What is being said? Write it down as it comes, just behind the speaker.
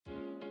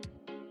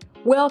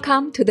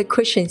Welcome to the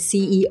Christian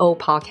CEO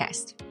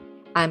podcast.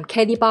 I'm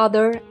Katie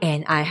Butler,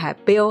 and I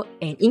have built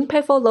an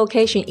impactful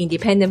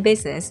location-independent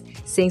business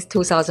since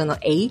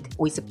 2008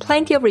 with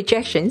plenty of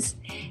rejections,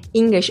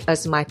 English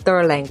as my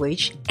third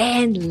language,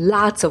 and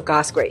lots of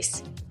God's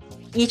grace.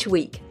 Each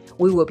week,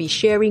 we will be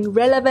sharing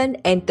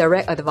relevant and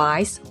direct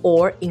advice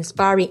or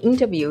inspiring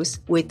interviews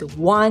with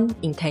one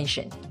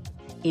intention.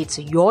 It's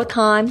your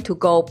time to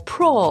go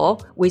pro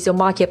with your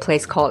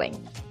marketplace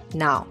calling.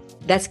 Now,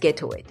 let's get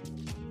to it.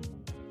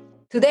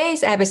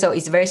 Today's episode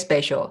is very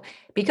special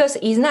because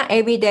it's not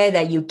every day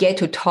that you get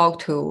to talk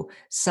to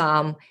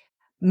some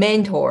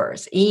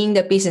mentors in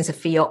the business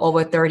field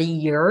over 30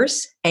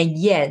 years and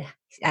yet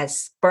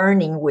as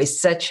burning with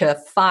such a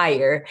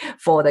fire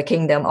for the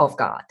kingdom of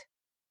God.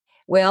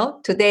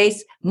 Well,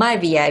 today's my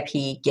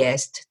VIP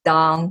guest,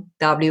 Don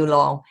W.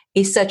 Long,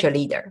 is such a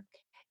leader.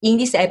 In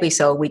this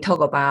episode, we talk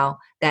about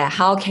that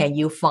how can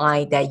you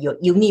find that your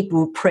unique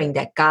blueprint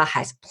that God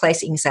has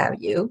placed inside of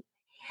you.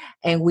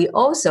 And we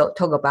also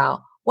talk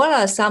about what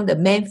are some of the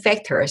main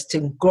factors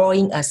to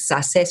growing a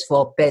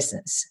successful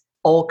business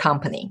or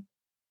company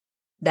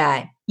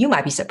that you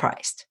might be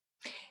surprised.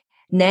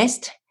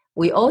 Next,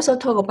 we also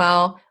talk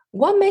about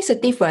what makes a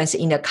difference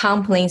in the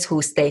companies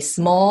who stay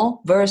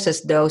small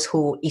versus those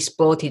who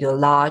explode to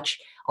large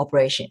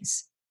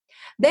operations.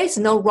 There's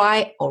no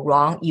right or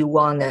wrong. You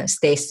want to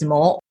stay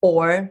small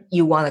or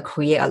you want to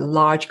create a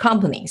large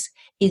companies.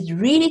 It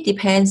really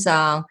depends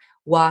on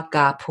what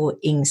God put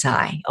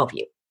inside of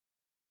you.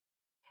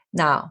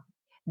 Now,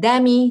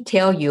 let me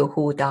tell you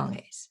who Don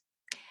is.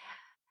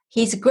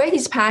 His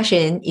greatest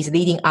passion is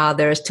leading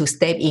others to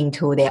step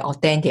into their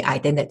authentic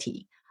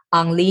identity,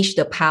 unleash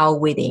the power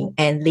within,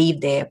 and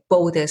live their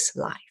boldest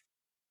life.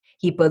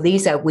 He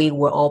believes that we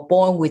were all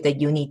born with a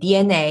unique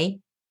DNA,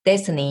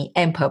 destiny,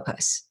 and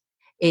purpose.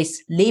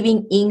 It's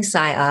living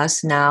inside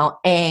us now,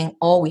 and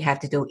all we have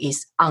to do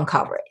is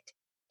uncover it.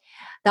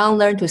 Don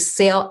learned to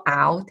sail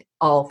out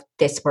of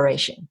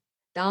desperation.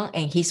 Don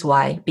and his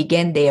wife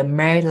began their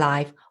married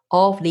life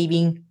of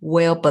living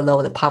well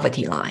below the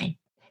poverty line.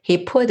 He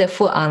put the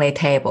food on the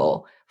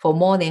table for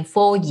more than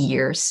 4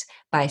 years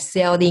by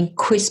selling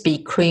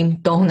Krispy Kreme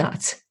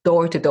donuts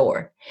door to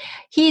door.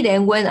 He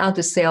then went on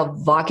to sell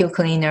vacuum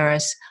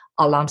cleaners,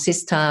 alarm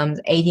systems,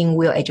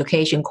 18-wheel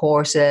education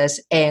courses,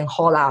 and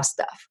whole lot of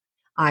stuff.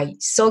 I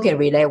so can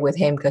relate with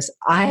him because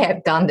I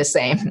have done the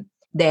same.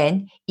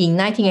 Then, in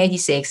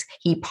 1986,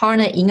 he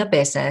partnered in a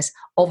business.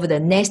 Over the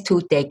next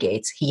 2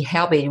 decades, he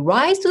helped it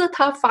rise to the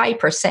top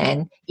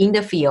 5% in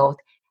the field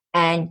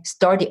and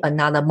started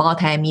another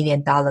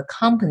multi-million-dollar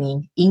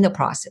company in the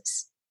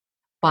process.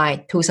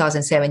 By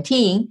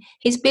 2017,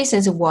 his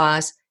business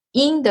was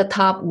in the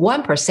top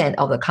 1%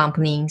 of the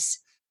companies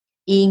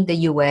in the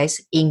U.S.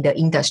 in the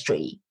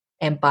industry.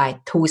 And by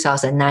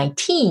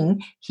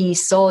 2019, he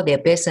sold their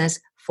business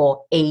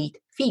for 8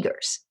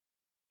 figures.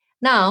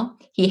 Now,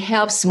 he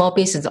helps small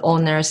business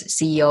owners,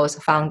 CEOs,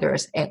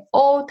 founders, and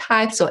all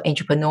types of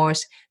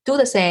entrepreneurs do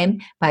the same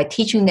by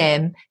teaching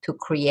them to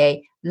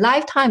create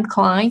lifetime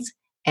clients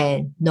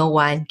and no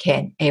one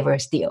can ever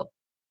steal.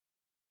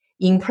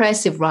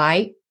 Impressive,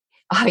 right?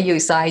 Are you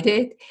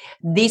excited?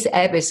 This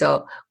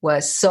episode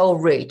was so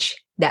rich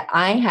that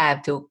I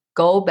have to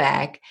go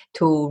back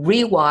to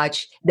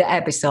rewatch the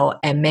episode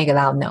and make a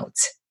lot of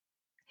notes.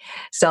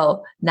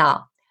 So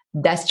now,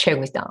 let's check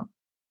with Don.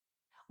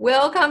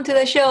 Welcome to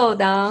the show,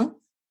 Don.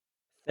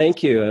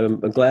 Thank you. I'm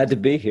glad to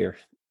be here.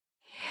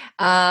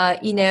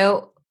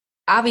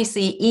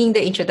 Obviously in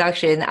the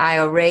introduction, I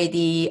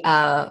already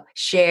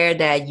shared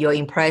that your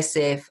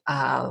impressive,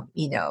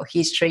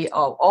 history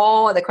of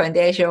all the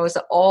credentials,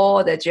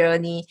 all the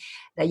journey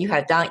that you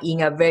have done in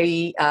a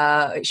very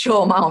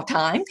short amount of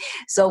time.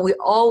 So we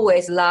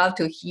always love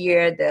to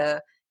hear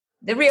the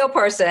real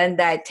person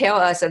that tell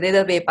us a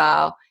little bit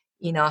about,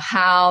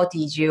 how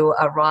did you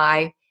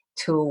arrive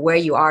to where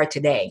you are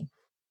today?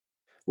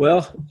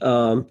 Well,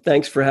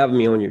 thanks for having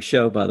me on your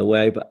show, by the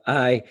way. But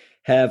I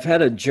have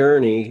had a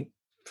journey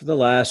for the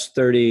last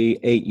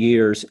 38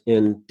 years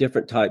in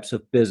different types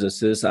of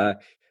businesses. I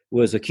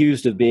was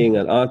accused of being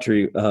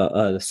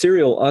a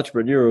serial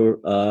entrepreneur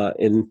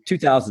in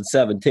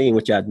 2017,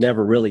 which I'd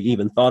never really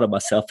even thought of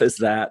myself as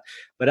that.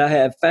 But I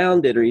have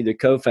founded or either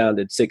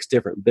co-founded 6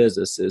 different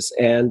businesses.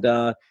 And,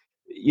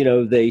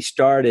 they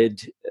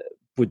started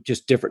with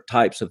just different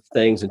types of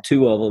things, and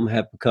 2 of them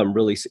have become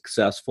really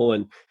successful.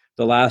 And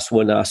the last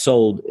one I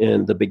sold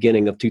in the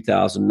beginning of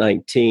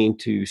 2019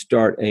 to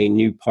start a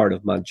new part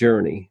of my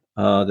journey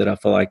that I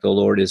feel like the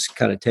Lord is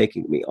kind of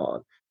taking me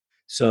on.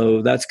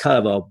 So that's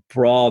kind of a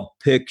broad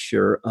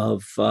picture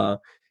of the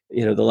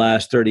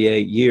last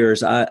 38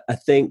 years. I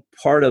think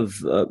part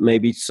of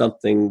maybe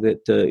something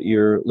that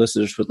your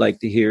listeners would like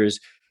to hear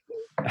is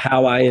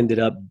how I ended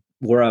up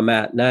where I'm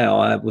at now.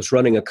 I was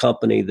running a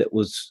company that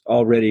was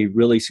already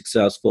really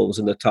successful. It was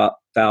in the top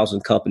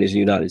 1,000 companies in the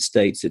United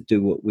States that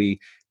do what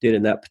we did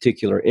in that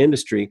particular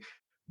industry.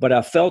 But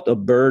I felt a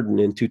burden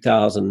in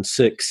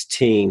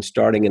 2016,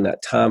 starting in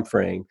that time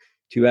frame,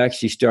 to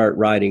actually start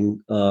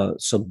writing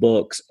some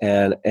books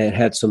and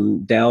had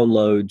some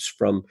downloads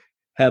from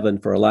heaven,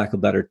 for a lack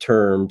of better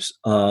terms,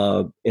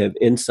 of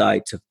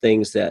insights of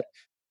things that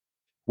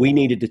we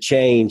needed to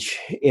change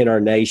in our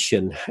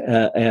nation,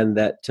 and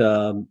that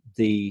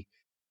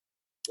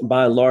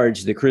by and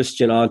large, the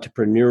Christian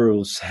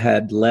entrepreneurs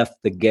had left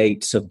the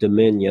gates of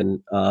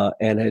dominion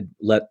and had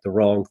let the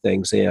wrong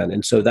things in.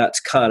 And so that's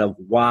kind of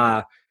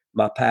why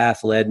my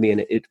path led me,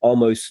 and it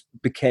almost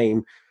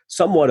became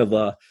somewhat of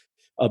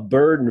a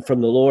burden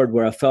from the Lord,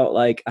 where I felt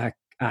like I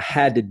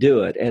had to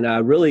do it. And I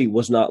really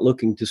was not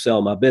looking to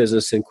sell my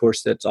business. And of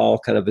course, that's all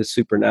kind of a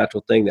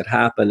supernatural thing that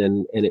happened,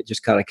 and it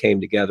just kind of came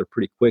together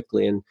pretty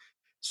quickly. And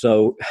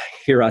so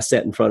here I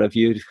sat in front of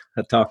you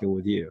talking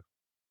with you.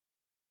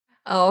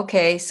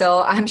 Okay,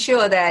 so I'm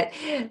sure that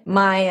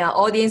my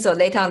audience, or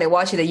later on they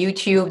watch the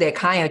YouTube, they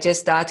kind of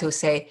just start to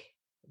say,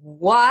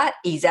 what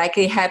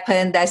exactly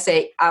happened? That's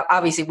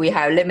obviously we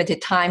have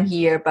limited time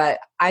here, but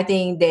I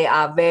think they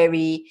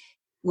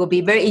will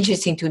be very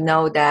interesting to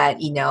know that,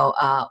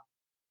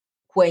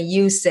 when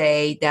you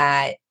say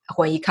that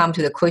when you come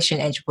to the Christian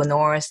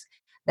entrepreneurs,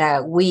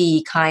 that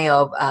we kind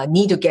of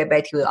need to get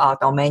back to our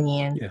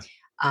dominion.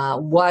 Yeah.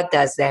 What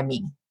does that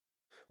mean?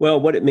 Well,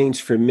 what it means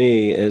for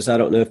me is, I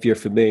don't know if you're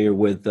familiar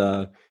with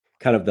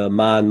kind of the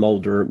Mind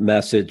Molder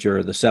message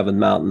or the Seven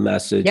Mountain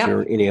message, yep,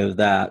 or any of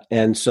that.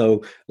 And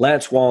so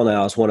Lance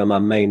Wallnau is one of my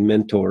main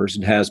mentors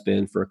and has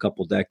been for a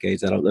couple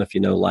decades. I don't know if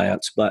you know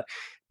Lance, but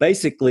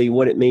basically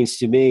what it means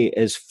to me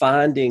is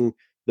finding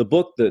the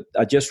book that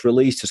I just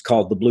released is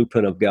called The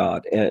Blueprint of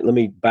God. And let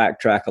me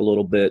backtrack a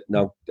little bit,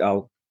 and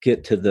I'll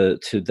get to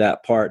that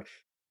part.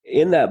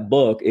 In that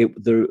book,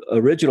 the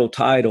original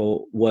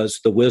title was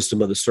The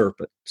Wisdom of the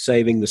Serpent,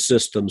 Saving the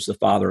Systems the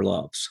Father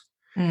Loves.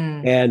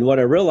 Mm. And what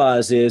I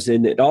realized is,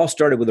 and it all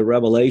started with a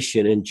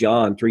revelation in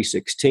John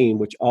 3:16,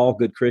 which all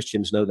good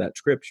Christians know that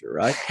scripture,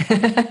 right?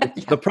 Yeah.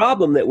 The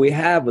problem that we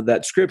have with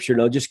that scripture,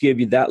 and I'll just give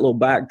you that little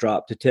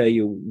backdrop to tell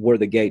you where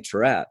the gates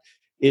are at,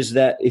 is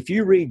that if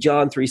you read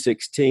John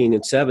 3:16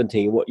 and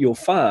 17, what you'll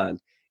find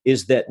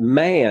is that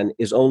man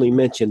is only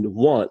mentioned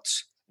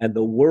once, and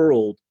the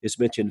world is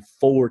mentioned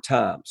 4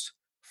 times,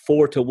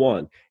 4 to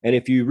 1. And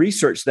if you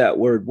research that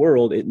word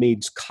world, it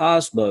means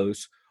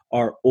cosmos,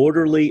 or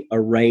orderly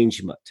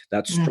arrangement.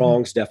 That's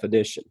Strong's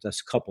definition.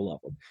 That's a couple of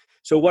them.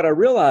 So what I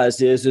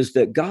realized is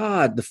that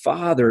God, the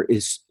Father,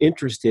 is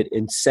interested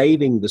in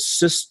saving the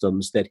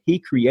systems that he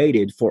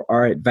created for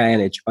our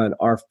advantage and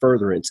our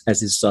furtherance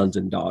as his sons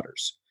and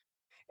daughters.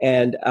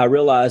 And I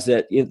realized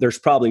that there's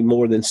probably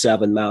more than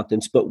 7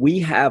 mountains, but we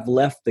have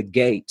left the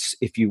gates,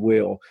 if you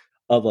will,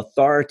 of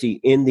authority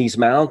in these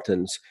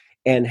mountains,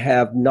 and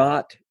have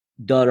not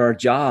done our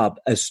job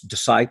as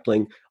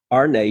discipling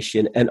our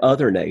nation and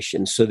other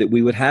nations so that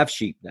we would have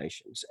sheep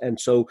nations. And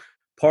so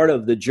part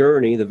of the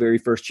journey, the very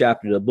first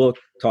chapter in the book,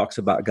 talks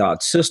about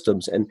God's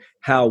systems and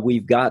how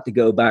we've got to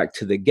go back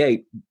to the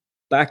gate.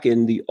 Back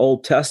in the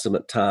Old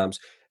Testament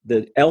times,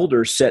 the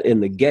elders sat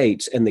in the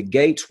gates, and the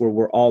gates were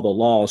where all the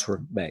laws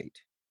were made.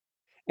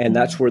 And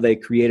that's where they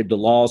created the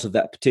laws of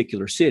that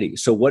particular city.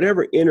 So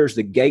whatever enters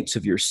the gates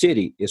of your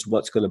city is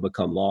what's going to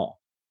become law.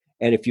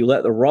 And if you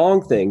let the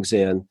wrong things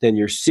in, then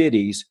your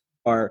cities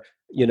are,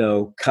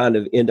 kind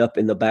of end up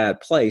in the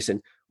bad place.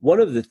 And one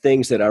of the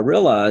things that I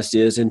realized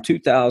is in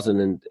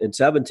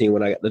 2017,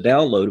 when I got the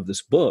download of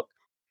this book,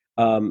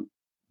 the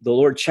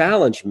Lord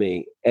challenged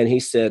me, and he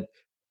said,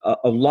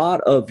 a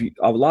lot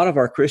of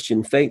our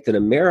Christian faith in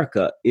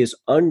America is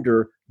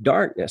under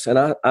darkness.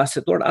 And I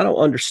said, Lord, I don't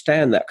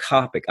understand that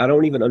topic. I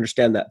don't even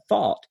understand that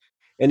thought.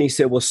 And he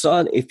said, well,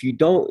 son, if you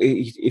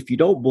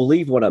don't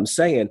believe what I'm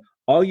saying,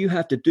 all you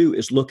have to do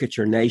is look at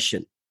your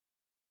nation.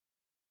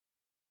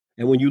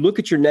 And when you look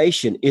at your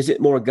nation, is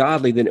it more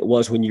godly than it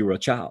was when you were a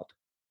child?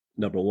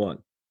 Number one.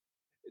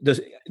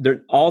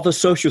 All the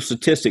social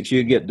statistics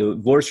you get, the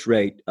divorce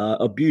rate,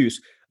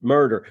 abuse,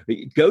 murder,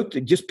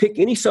 just pick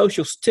any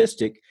social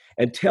statistic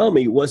and tell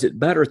me, was it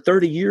better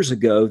 30 years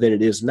ago than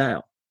it is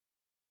now?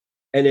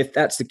 And if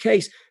that's the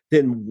case,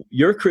 then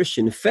your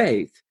Christian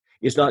faith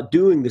is not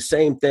doing the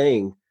same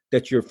thing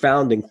that your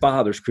founding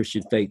fathers'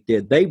 Christian faith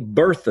did. They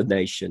birthed the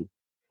nation,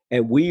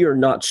 and we are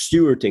not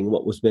stewarding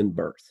what was been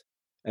birthed.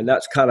 And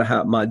that's kind of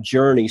how my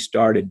journey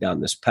started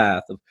down this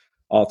path of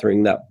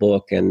authoring that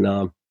book,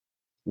 and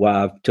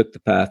why I've took the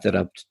path that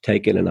I've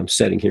taken, and I'm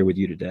sitting here with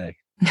you today.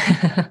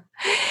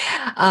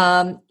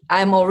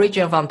 I'm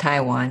originally from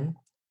Taiwan.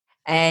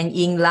 And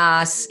in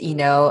last,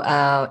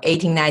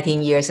 18,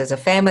 19 years as a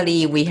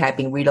family, we have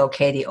been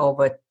relocated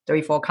over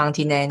 3-4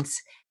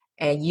 continents.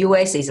 And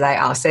U.S. is like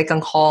our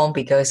second home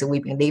because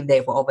we've been living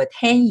there for over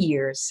 10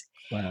 years.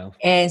 Wow.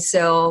 And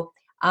so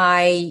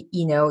I,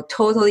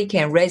 totally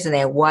can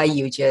resonate what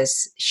you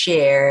just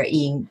share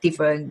in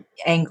different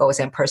angles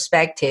and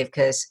perspective,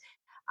 because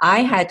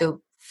I had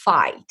to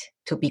fight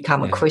to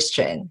become a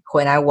Christian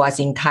when I was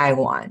in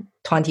Taiwan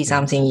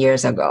 20-something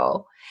years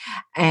ago.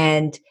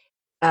 And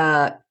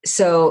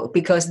so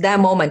because that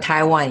moment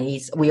Taiwan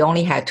we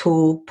only had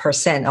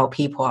 2% of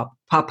people,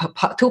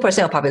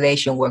 2% of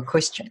population were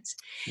Christians.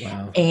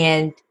 Wow.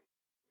 And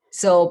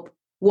so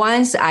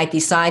once I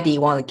decided I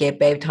want to get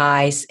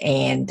baptized,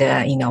 and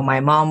my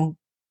mom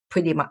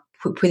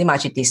pretty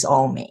much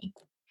disowned me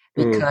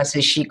because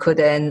she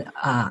couldn't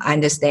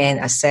understand,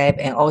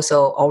 accept, and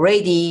also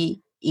already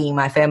in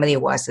my family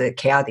was a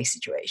chaotic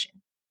situation.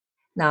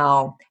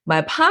 Now,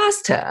 my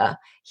pastor,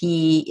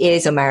 he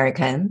is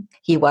American.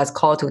 He was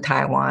called to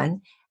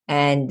Taiwan,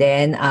 and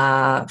then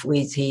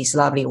with his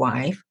lovely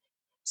wife.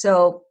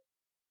 So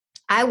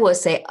I would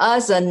say,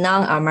 as a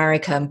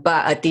non-American,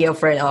 but a dear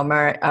friend of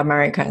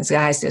Americans,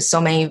 guys, there's so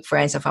many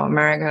friends from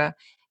America.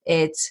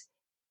 It's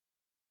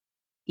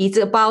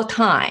about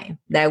time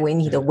that we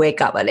need to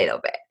wake up a little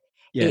bit.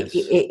 Yes.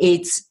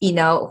 It's,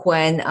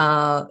 when,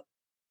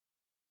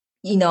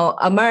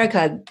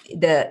 America,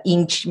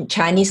 in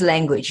Chinese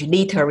language,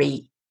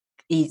 literally,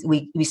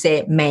 we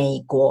say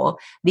美国,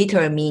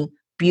 literally mean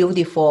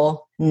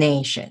beautiful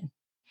nation.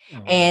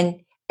 Oh.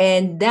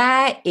 And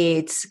that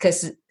is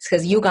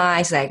because you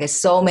guys, like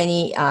so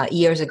many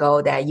years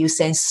ago, that you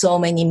sent so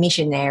many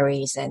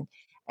missionaries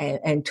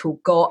and to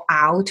go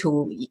out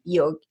to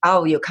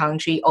out of your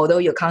country, although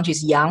your country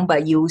is young,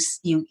 but you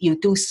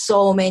do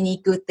so many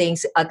good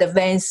things,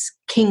 advanced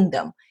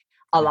kingdom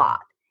a lot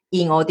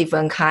in all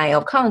different kind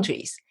of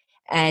countries.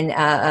 And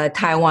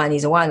Taiwan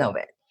is one of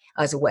it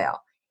as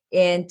well.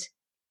 And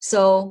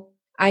so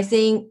I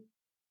think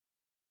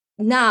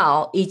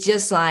now it's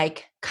just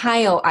like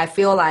kind of, I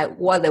feel like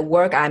what the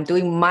work I'm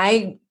doing,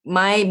 my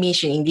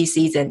mission in this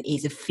season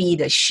is to feed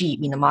the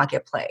sheep in the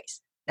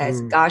marketplace. That's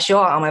God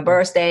showed on my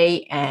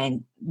birthday,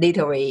 and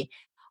literally,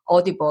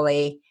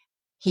 audibly,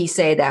 he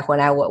said that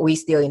when we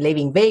still live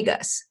in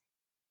Vegas.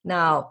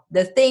 Now,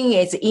 the thing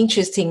is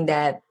interesting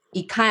that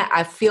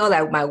I feel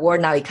like my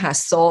word now, it kind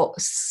of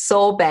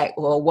so back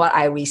or what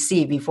I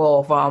received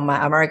before from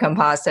my American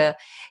pastor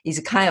is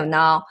kind of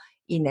now,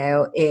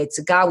 it's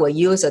God will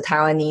use a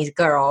Taiwanese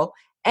girl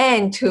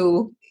and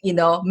to,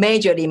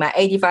 majorly my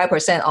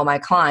 85% of my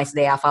clients,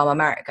 they are from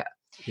America.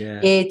 Yeah.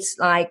 It's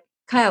like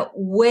kind of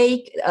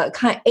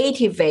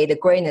activate the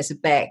greatness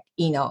back,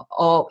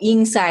 or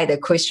inside the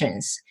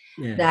Christians.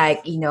 Yeah.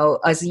 Like,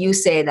 as you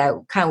say, that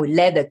kind of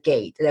let the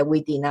gate that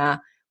we did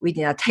not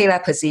take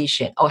that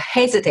position or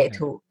hesitate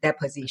to that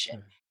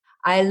position.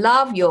 Right. I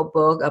love your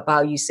book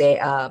about, you say,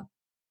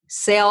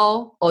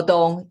 sell or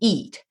don't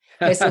eat.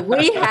 Because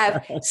we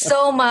have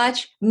so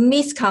much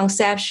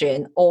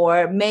misconception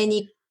or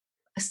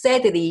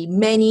sadly,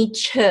 many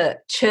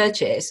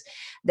churches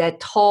that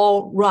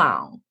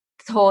told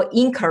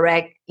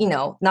incorrect,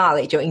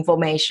 knowledge or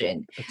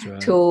information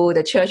to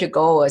the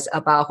churchgoers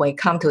about when it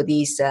comes to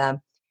these,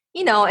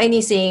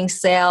 anything,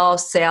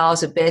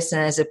 sales,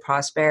 business,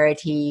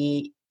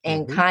 prosperity,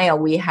 and kind of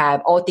we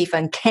have all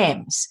different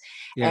camps.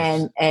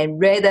 Yes. And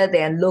rather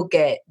than look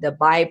at the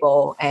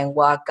Bible and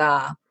what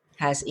God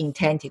has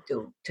intended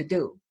to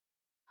do.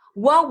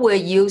 What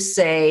would you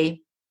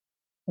say,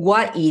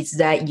 what is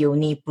that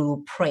unique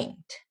blueprint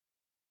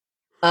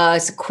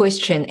as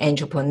Christian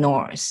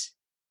entrepreneurs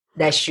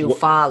that should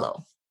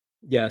follow?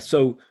 Yeah,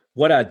 so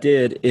what I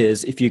did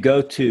is, if you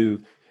go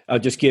to, I'll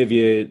just give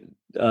you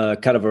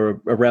kind of a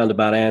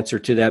roundabout answer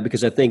to that,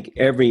 because I think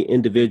every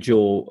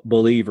individual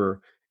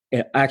believer,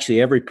 actually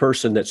every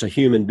person that's a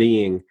human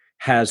being,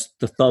 has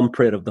the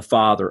thumbprint of the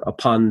Father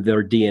upon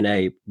their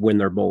DNA when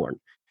they're born.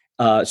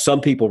 Some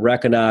people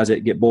recognize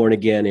it, get born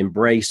again,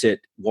 embrace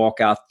it,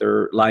 walk out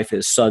their life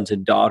as sons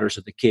and daughters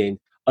of the King.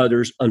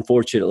 Others,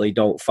 unfortunately,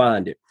 don't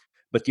find it.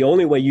 But the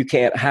only way you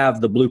can't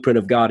have the blueprint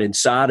of God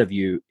inside of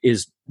you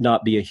is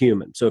not be a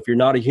human. So if you're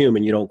not a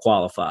human, you don't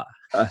qualify.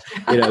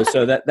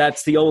 So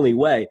that's the only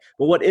way.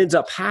 But what ends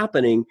up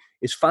happening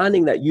is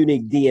finding that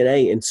unique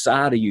DNA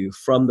inside of you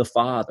from the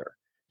Father.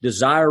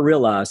 Desire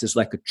realized is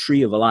like a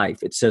tree of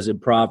life, it says in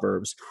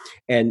Proverbs.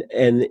 And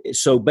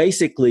so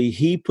basically,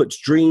 he puts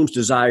dreams,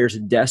 desires,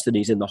 and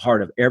destinies in the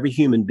heart of every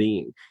human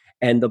being.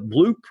 And the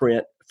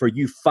blueprint for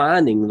you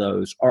finding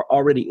those are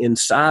already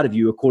inside of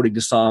you, according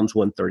to Psalms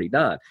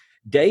 139.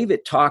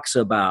 David talks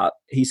about,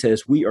 he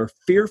says, we are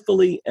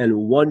fearfully and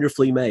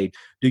wonderfully made.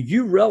 Do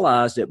you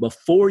realize that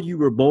before you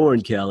were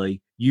born,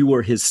 Kelly, you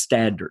were his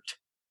standard?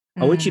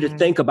 I want you to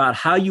think about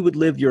how you would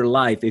live your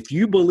life if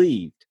you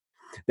believed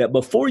that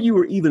before you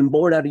were even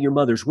born out of your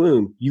mother's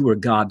womb, you were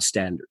God's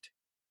standard.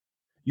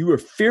 You were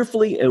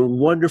fearfully and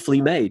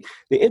wonderfully made.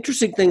 The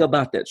interesting thing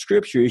about that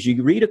scripture is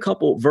you read a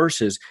couple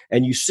verses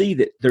and you see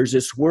that there's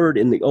this word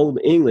in the Old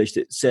English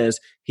that says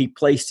he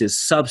placed his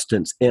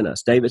substance in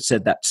us. David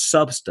said that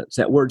substance,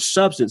 that word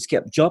substance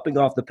kept jumping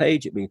off the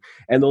page at me.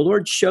 And the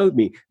Lord showed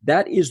me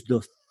that is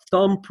the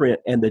thumbprint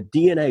and the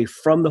DNA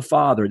from the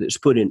Father that's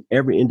put in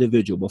every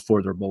individual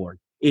before they're born.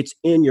 It's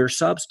in your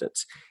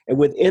substance. And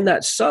within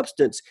that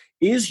substance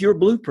is your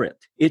blueprint.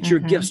 It's your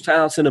gifts,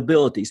 talents, and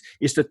abilities.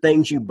 It's the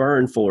things you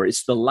burn for.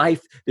 It's the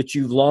life that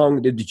you've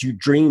longed, that you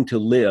dream to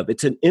live.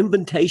 It's an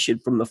invitation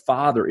from the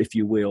Father, if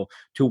you will,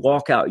 to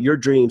walk out your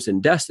dreams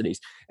and destinies.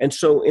 And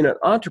so in an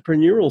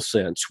entrepreneurial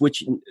sense,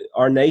 which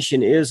our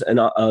nation is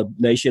a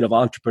nation of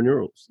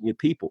entrepreneurs,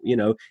 people,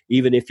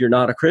 even if you're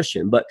not a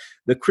Christian, but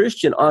the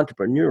Christian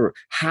entrepreneur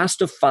has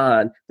to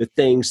find the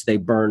things they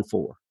burn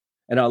for.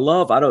 And I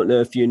don't know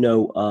if you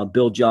know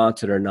Bill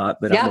Johnson or not,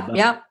 but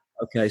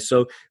Okay,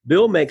 so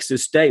Bill makes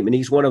this statement.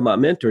 He's one of my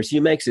mentors. He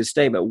makes this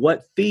statement: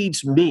 what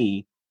feeds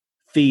me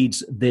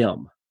feeds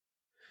them.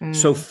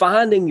 So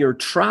finding your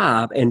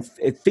tribe and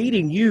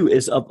feeding you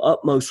is of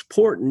utmost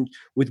importance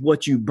with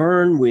what you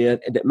burn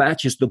with, and that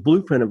matches the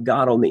blueprint of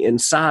God on the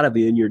inside of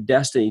you and your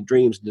destiny,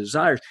 dreams,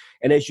 desires.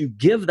 And as you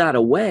give that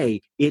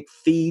away, it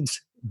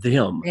feeds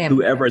them,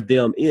 whoever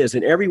them is.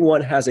 And everyone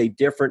has a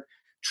different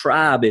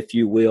tribe, if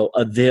you will,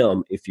 a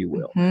them, if you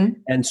will.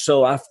 And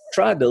so I've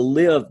tried to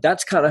live.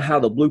 That's kind of how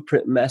the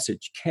blueprint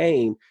message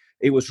came.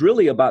 It was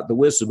really about the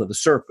wisdom of the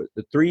serpent.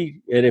 The three,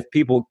 and if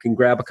people can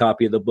grab a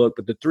copy of the book,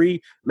 but the three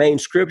main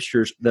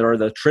scriptures that are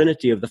the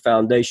trinity of the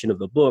foundation of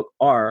the book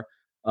are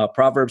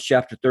Proverbs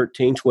chapter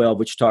 13:12,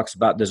 which talks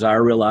about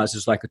desire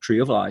realizes like a tree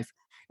of life.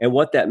 And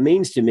what that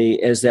means to me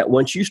is that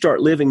once you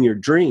start living your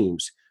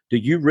dreams, do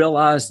you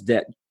realize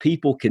that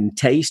people can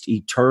taste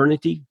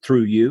eternity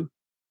through you?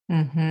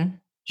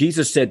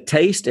 Jesus said,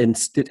 taste and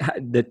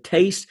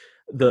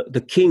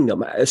the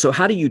kingdom. So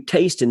how do you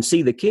taste and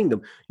see the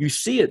kingdom? You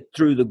see it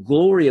through the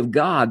glory of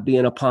God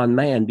being upon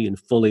man, being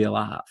fully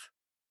alive,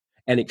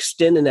 and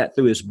extending that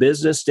through his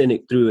business, extending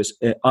it through his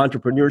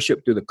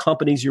entrepreneurship, through the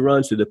companies he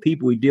runs, through the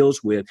people he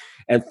deals with,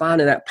 and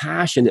finding that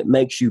passion that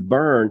makes you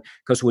burn,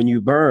 because when you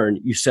burn,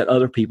 you set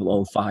other people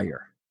on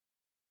fire.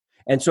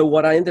 And so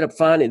what I ended up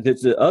finding,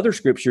 that the other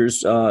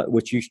scriptures,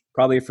 which you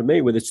probably are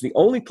familiar with, it's the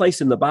only place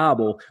in the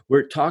Bible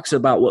where it talks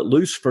about what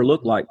Lucifer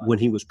looked like when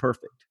he was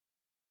perfect.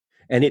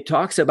 And it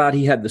talks about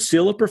he had the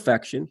seal of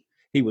perfection.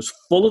 He was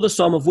full of the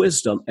sum of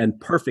wisdom and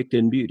perfect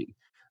in beauty.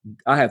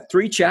 I have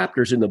 3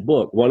 chapters in the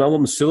book. One of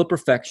them is seal of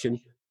perfection,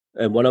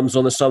 and one of them is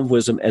on the sum of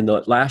wisdom. And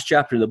the last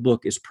chapter in the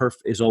book is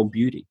on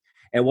beauty.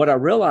 And what I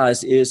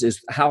realized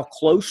is how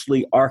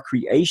closely our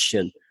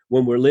creation,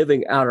 when we're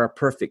living out our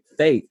perfect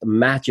faith,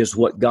 matches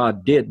what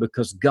God did,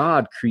 because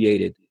God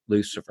created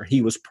Lucifer.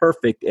 He was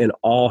perfect in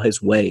all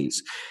his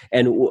ways.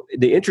 And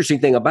the interesting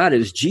thing about it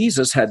is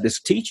Jesus had this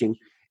teaching,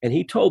 and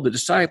he told the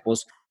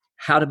disciples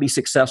how to be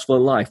successful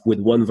in life with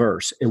one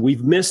verse. And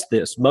we've missed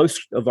this.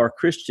 Most of our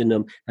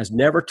Christendom has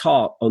never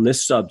taught on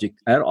this subject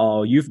at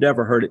all. You've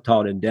never heard it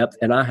taught in depth,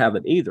 and I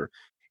haven't either.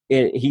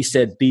 And he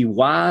said, be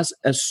wise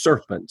as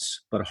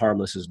serpents, but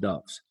harmless as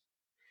doves.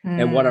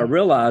 And what I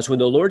realized when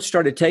the Lord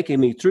started taking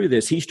me through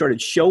this, he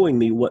started showing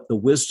me what the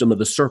wisdom of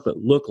the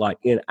serpent looked like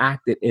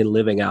enacted in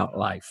living out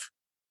life,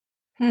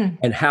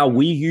 and how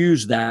we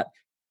use that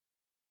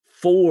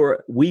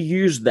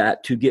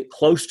to get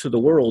close to the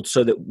world,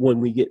 so that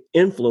when we get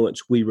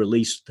influence, we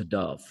release the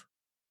dove.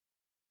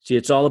 See,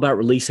 it's all about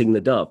releasing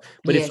the dove,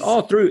 but it's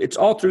all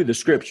through the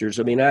scriptures.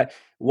 I mean,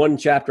 one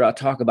chapter I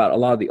talk about a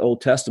lot of the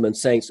Old Testament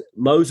saints.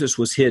 Moses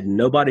was hidden.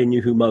 Nobody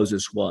knew who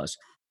Moses was.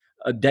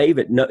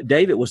 David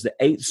was the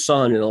 8th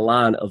son in a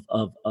line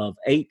of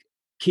 8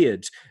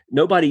 kids.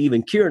 Nobody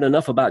even cared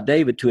enough about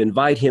David to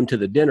invite him to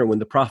the dinner when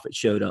the prophet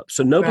showed up.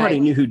 So nobody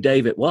knew who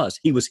David was.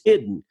 He was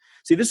hidden.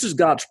 See, this is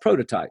God's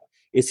prototype.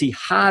 Is he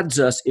hides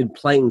us in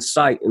plain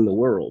sight in the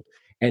world,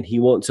 and he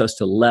wants us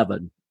to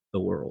leaven the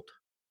world.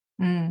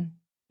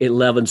 It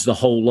leavens the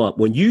whole lump.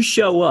 When you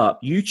show up,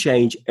 you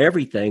change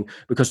everything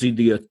because of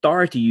the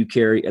authority you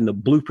carry and the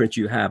blueprint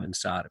you have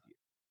inside of you.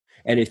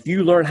 And if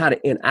you learn how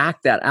to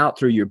enact that out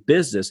through your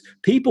business,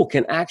 people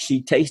can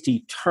actually taste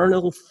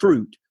eternal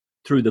fruit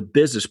through the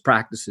business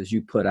practices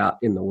you put out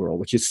in the world,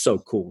 which is so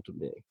cool to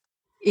me.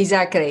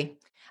 Exactly.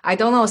 I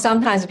don't know.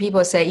 Sometimes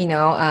people say,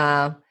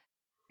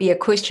 be a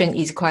Christian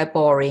is quite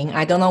boring.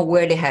 I don't know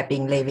where they have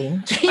been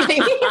living.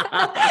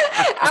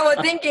 I was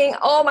thinking,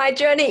 my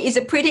journey is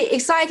pretty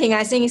exciting.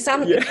 I think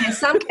some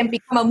can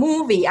become a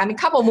movie. I mean,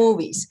 couple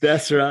movies.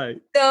 That's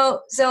right.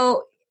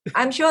 So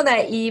I'm sure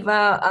that if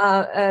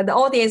the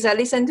audience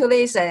listen to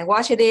this and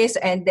watch this,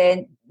 and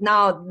then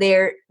now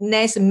their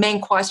next main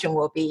question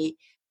will be,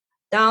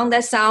 Dawn,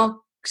 that sounds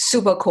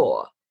super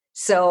cool.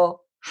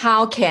 So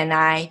how can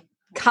I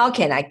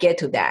get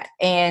to that?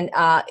 And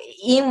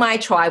in my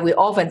tribe, we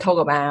often talk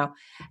about,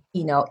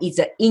 it's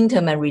an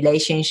intimate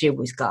relationship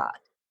with God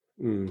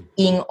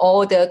in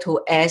order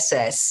to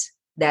access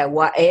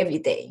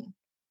everything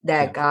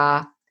that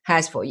God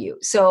has for you.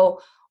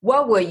 So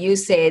what would you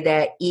say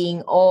that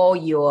in all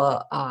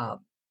your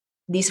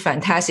this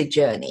fantastic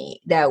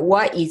journey, that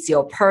what is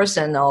your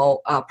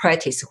personal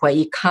practice when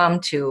it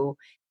comes to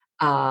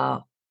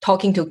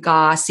talking to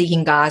God,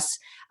 seeking God's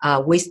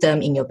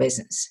wisdom in your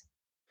business?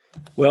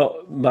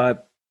 Well,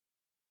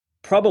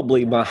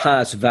 probably my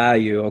highest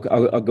value,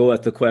 I'll go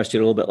at the question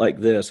a little bit like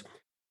this.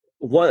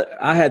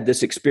 I had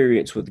this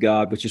experience with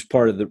God, which is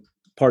part of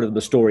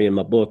the story in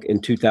my book, in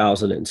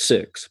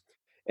 2006.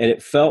 And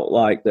it felt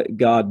like that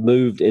God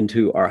moved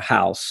into our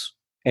house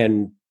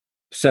and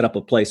set up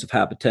a place of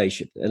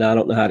habitation. And I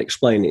don't know how to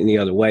explain it any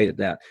other way than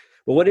that.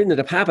 But what ended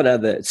up happening out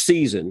of that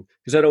season,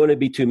 because I don't want to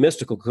be too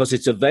mystical, because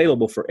it's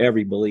available for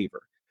every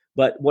believer.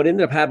 But what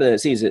ended up happening in that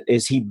season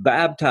is he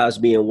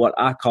baptized me in what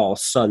I call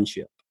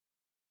sonship.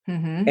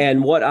 Mm-hmm.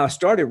 And what I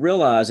started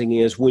realizing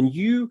is when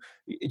you,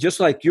 just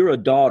like you're a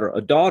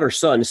daughter,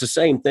 son, it's the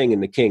same thing in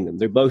the kingdom.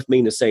 They both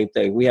mean the same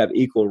thing. We have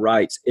equal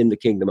rights in the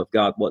kingdom of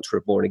God once we're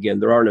born again.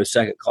 There are no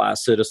second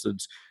class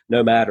citizens,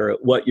 no matter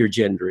what your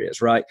gender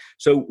is, right?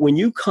 So when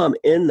you come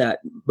in that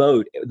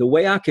mode, the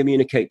way I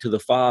communicate to the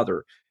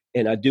Father,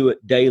 and I do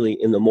it daily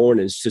in the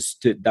mornings,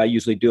 I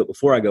usually do it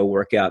before I go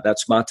work out.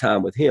 That's my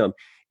time with him,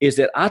 is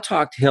that I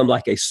talk to him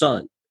like a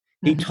son.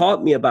 He Mm-hmm.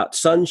 taught me about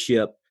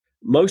sonship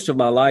most of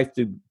my life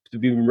through to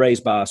be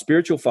raised by a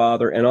spiritual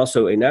father and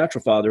also a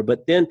natural father.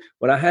 But then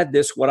when I had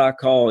this, what I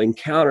call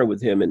encounter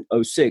with him in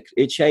 '06,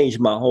 it changed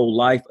my whole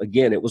life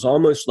again. It was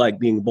almost like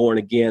being born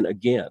again.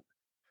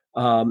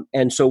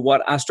 And so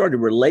what I started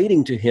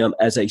relating to him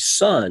as a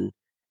son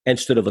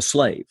instead of a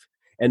slave.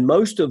 And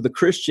most of the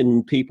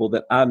Christian people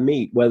that I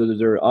meet, whether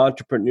they're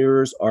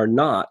entrepreneurs or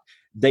not,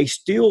 they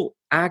still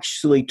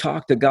actually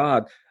talk to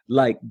God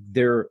like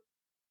they're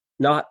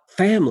not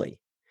family.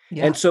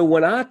 Yeah. And so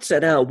when I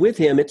sat down with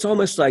him, it's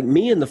almost like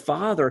me and the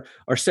Father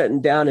are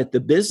sitting down at the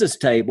business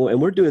table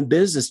and we're doing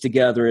business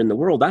together in the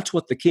world. That's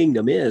what the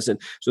kingdom is. And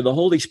so the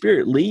Holy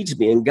Spirit leads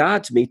me and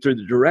guides me through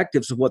the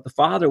directives of what the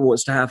Father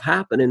wants to have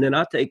happen. And then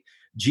I take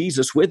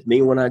Jesus with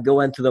me when I go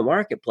into the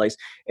marketplace.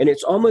 And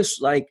it's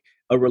almost like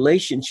a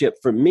relationship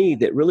for me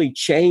that really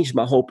changed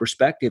my whole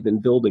perspective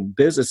in building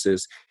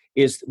businesses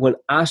is when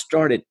I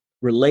started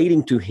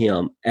relating to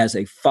him as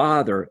a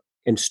father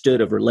instead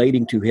of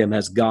relating to him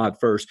as God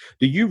first.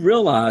 Do you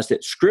realize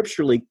that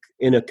scripturally,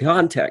 in a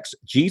context,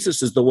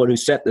 Jesus is the one who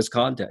set this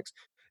context,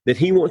 that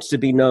he wants to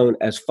be known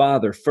as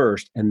Father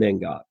first and then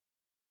God?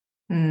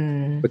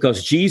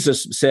 Because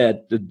Jesus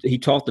said, he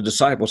taught the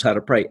disciples how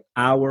to pray,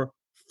 our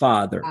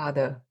Father.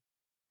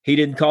 He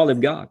didn't call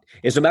him God.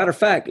 As a matter of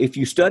fact, if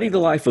you study the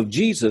life of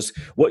Jesus,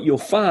 what you'll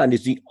find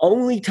is the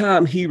only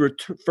time he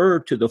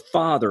referred to the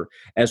Father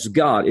as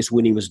God is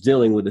when he was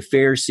dealing with the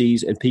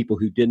Pharisees and people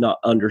who did not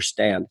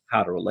understand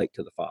how to relate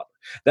to the Father.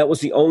 That was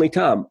the only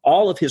time.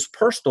 All of his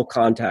personal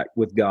contact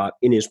with God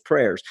in his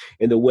prayers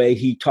and the way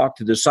he talked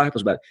to the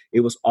disciples about it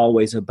was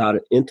always about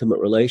an intimate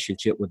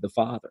relationship with the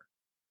Father.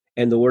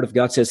 And the Word of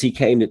God says he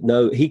came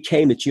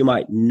that you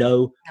might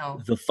know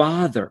the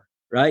Father.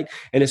 Right.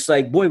 And it's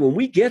like, boy, when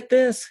we get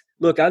this,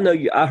 look, I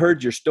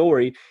heard your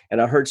story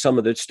and I heard some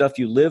of the stuff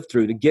you lived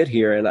through to get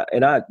here.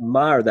 And I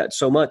admire that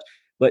so much.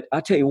 But I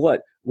tell you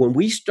what, when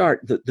we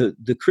start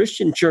the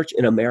Christian church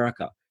in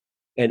America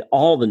and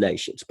all the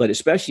nations, but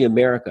especially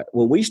America,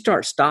 when we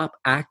stop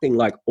acting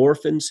like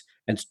orphans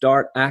and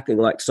start acting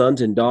like sons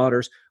and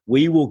daughters,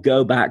 we will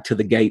go back to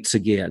the gates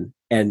again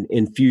and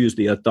infuse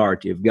the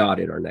authority of God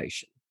in our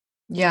nation.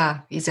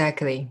 Yeah,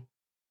 exactly.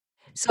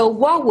 So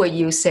what would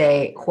you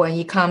say when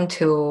you come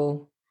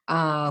to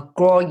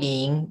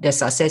growing the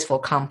successful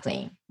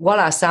company? What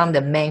are some of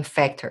the main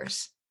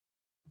factors?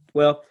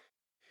 Well,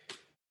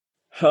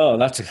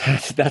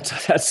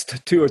 that's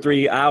 2 or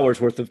 3 hours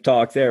worth of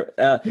talk there.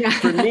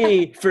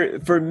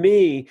 For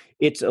me,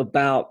 it's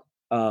about,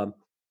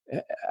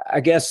 I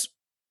guess,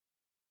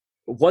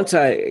 once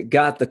I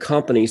got the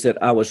companies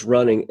that I was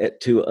running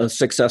to a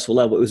successful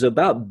level, it was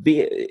about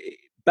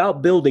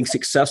building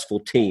successful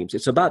teams.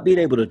 It's about being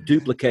able to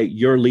duplicate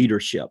your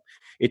leadership.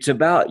 It's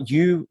about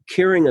you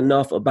caring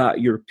enough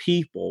about your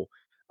people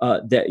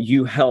that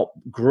you help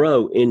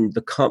grow in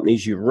the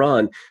companies you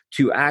run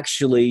to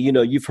actually,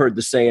 you've heard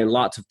the saying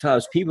lots of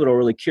times, people don't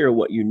really care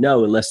what you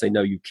know unless they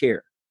know you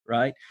care,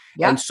 right?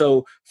 Yeah. And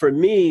so for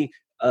me,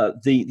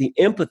 the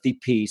empathy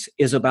piece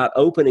is about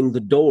opening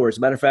the door. As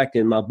a matter of fact,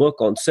 in my book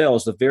on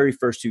sales, the very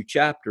first 2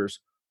 chapters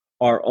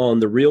are on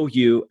the real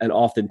you and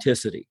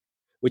authenticity,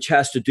 which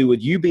has to do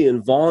with you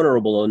being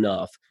vulnerable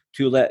enough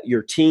to let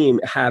your team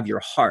have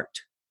your heart.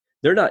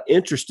 They're not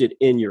interested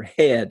in your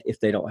head if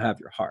they don't have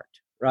your heart,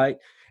 right?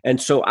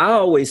 And so I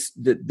always,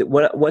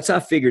 once I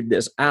figured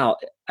this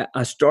out,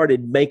 I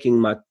started making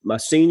my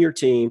senior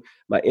team,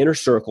 my inner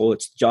circle.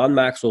 It's John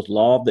Maxwell's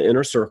law of the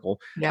inner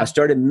circle. Yeah. I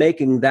started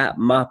making that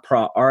my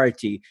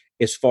priority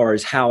as far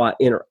as how I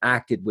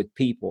interacted with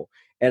people.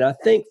 And I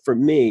think for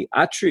me,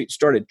 I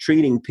started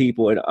treating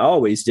people, and I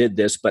always did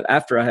this, but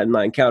after I had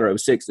my encounter in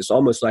 '06, it's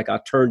almost like I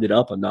turned it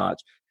up a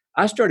notch.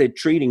 I started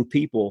treating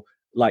people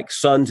like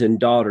sons and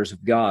daughters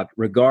of God,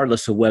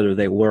 regardless of whether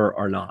they were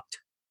or not.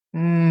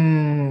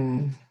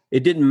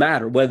 It didn't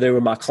matter whether they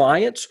were my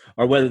clients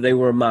or whether they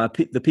were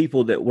the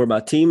people that were my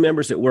team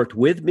members that worked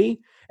with me.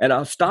 And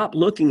I stopped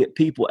looking at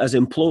people as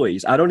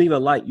employees. I don't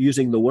even like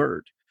using the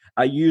word.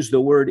 I use the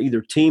word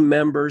either team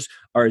members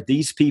or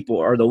these people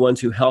are the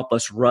ones who help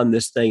us run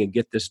this thing and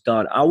get this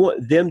done. I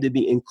want them to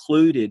be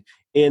included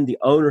in the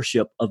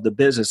ownership of the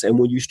business. And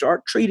when you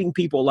start treating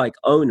people like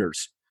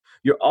owners,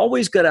 you're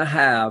always going to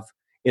have,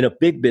 in a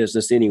big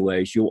business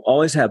anyways, you'll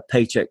always have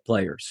paycheck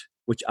players,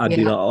 which I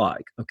do not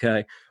like,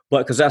 okay? But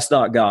because that's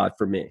not God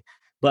for me.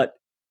 But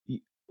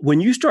when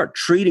you start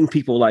treating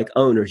people like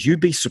owners, you'd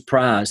be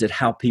surprised at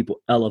how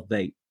people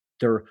elevate.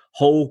 Their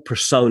whole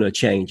persona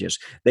changes.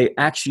 They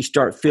actually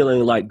start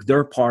feeling like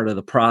they're part of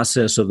the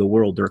process of the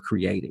world they're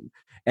creating.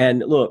 And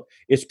look,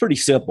 it's pretty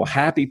simple.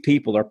 Happy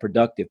people are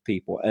productive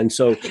people. And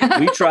so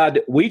we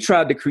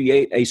tried to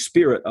create a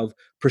spirit of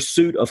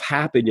pursuit of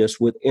happiness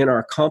within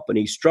our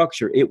company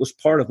structure. It was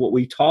part of what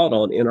we taught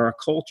on in our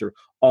culture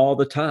all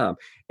the time.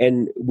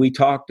 And we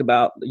talked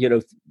about,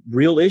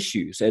 real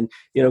issues, and,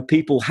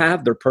 people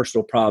have their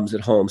personal problems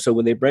at home. So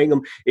when they bring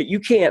them, you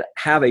can't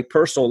have a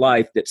personal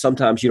life that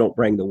sometimes you don't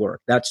bring to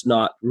work. That's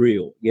not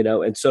real,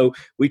 And so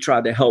we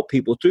tried to help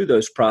people through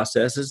those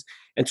processes.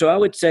 And so I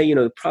would say,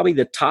 probably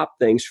the top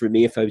things for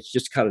me, if I was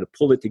just kind of to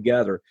pull it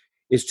together,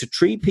 is to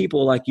treat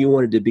people like you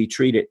wanted to be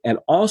treated, and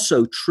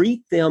also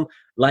treat them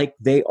like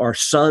they are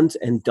sons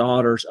and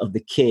daughters of the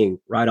King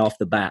right off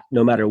the bat,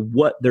 no matter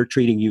what they're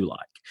treating you like.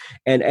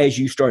 And as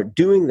you start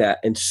doing that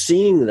and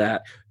seeing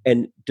that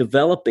and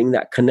developing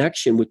that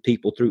connection with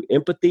people through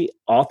empathy,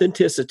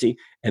 authenticity,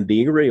 and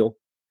being real,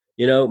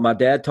 my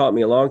dad taught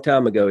me a long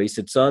time ago. He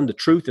said, "Son, the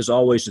truth is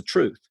always the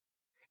truth."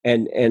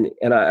 And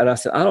I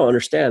said, "I don't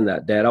understand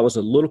that, Dad. I was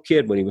a little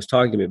kid when he was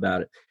talking to me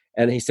about it."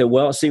 And he said,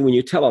 "Well, see, when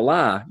you tell a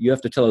lie, you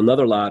have to tell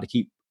another lie to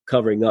keep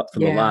covering up for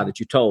the lie that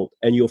you told,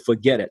 and you'll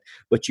forget it.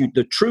 But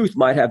the truth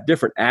might have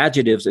different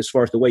adjectives as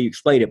far as the way you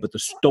explain it, but the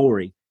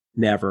story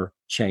never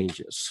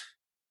changes."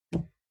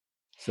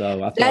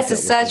 So I thought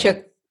that's such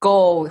a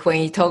goal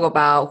when you talk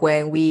about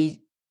when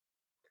we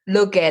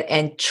look at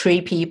and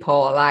treat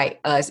people like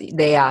us,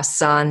 they are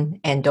son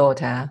and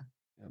daughter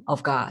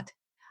of God.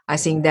 I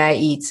think that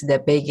is the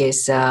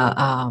biggest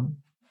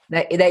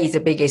that is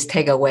the biggest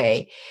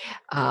takeaway.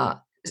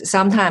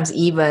 Sometimes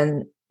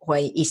even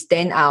when it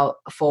stand out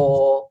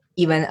for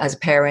even as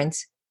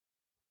parents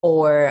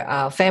or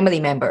family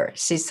member,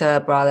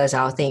 sister, brothers,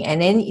 our thing.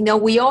 And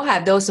then, we all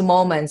have those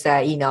moments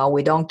that,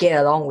 we don't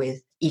get along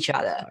with each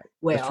other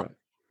well. Right.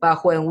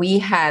 But when we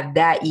have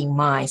that in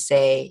mind,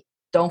 say,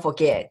 don't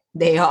forget,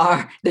 they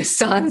are the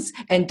sons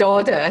and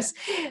daughters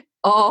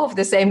of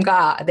the same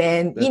God,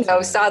 then,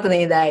 right.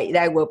 Suddenly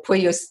that will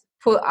put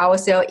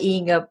ourselves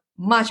in a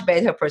much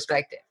better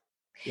perspective.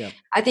 Yeah.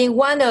 I think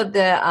one of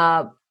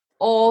the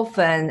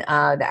often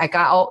that I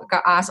got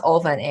asked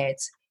often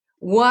is,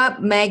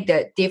 what make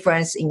the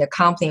difference in the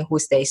company who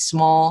stay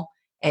small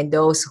and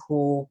those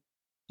who,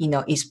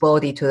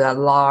 exposed to the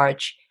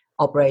large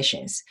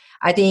operations?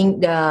 I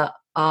think the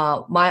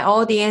my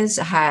audience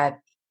have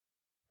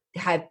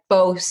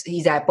both,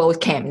 is at both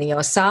camp.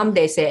 Some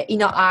they say,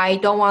 I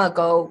don't want to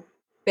go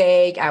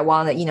big. I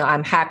want to,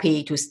 I'm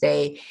happy to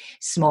stay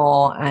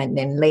small and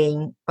then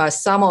lean. But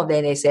some of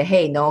them, they say,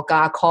 hey, no,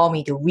 God called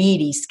me to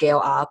really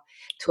scale up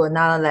to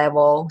another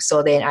level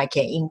so then I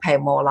can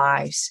impact more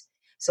lives.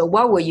 So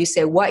what would you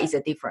say? What is the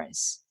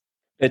difference?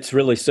 It's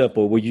really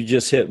simple. Well, you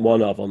just hit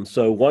one of them.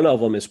 So one of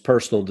them is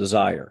personal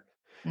desire.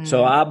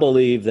 So I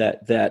believe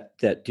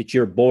that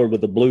you're born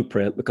with a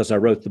blueprint, because I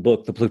wrote the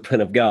book, The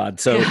Blueprint of God.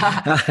 So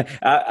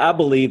I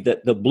believe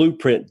that the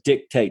blueprint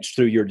dictates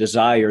through your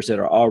desires that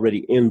are already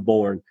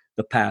inborn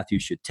the path you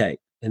should take.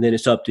 And then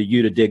it's up to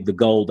you to dig the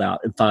gold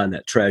out and find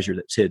that treasure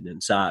that's hidden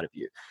inside of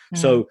you.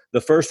 So the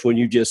first one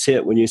you just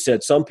hit when you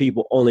said some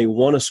people only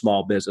want a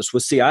small business. Well,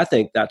 see, I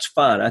think that's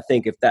fine. I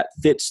think if that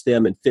fits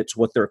them and fits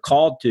what they're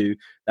called to,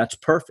 that's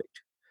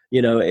perfect,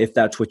 if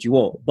that's what you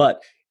want.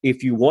 But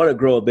if you want to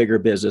grow a bigger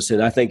business,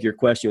 and I think your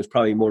question was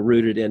probably more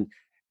rooted in,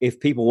 if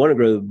people want to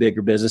grow a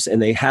bigger business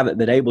and they haven't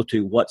been able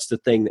to, what's the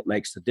thing that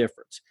makes the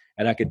difference?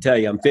 And I can tell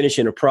you, I'm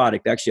finishing a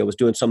product. Actually, I was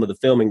doing some of the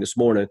filming this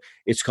morning.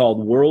 It's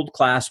called World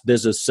Class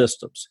Business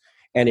Systems.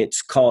 And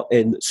it's called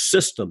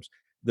systems,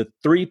 the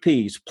 3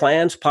 Ps,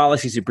 plans,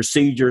 policies, and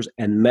procedures,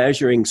 and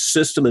measuring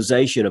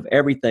systemization of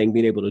everything,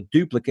 being able to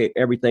duplicate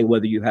everything,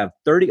 whether you have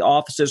 30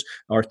 offices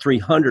or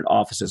 300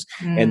 offices,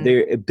 and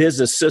they're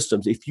business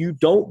systems. If you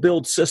don't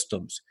build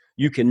systems,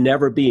 you can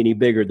never be any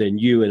bigger than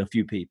you and a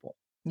few people.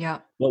 Yeah.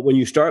 But when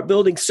you start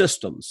building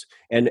systems,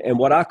 and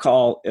what I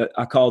call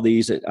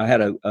these, I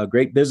had a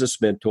great business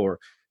mentor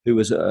who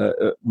was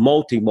a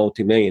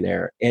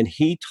multi-millionaire, and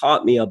he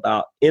taught me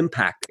about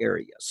impact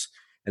areas.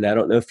 And I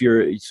don't know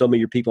if some of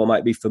your people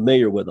might be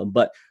familiar with them,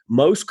 but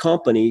most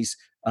companies,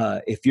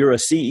 if you're a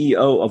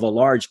CEO of a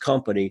large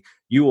company,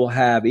 you will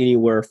have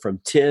anywhere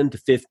from 10 to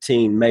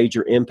 15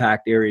 major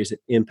impact areas that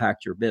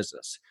impact your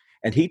business.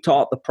 And he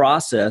taught the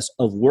process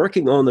of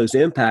working on those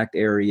impact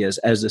areas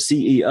as a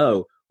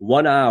CEO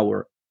 1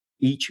 hour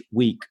each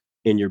week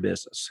in your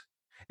business,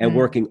 and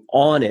working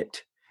on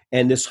it.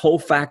 And this whole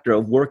factor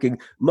of working,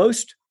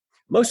 most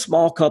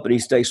small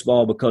companies stay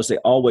small because they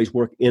always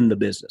work in the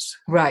business.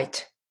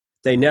 Right.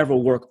 They never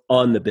work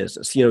on the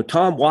business.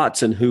 Tom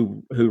Watson,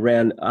 who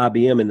ran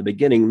IBM in the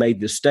beginning, made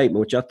this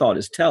statement, which I thought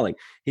is telling.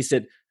 He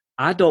said,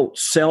 I don't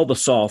sell the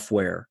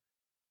software.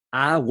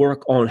 I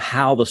work on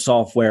how the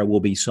software will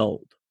be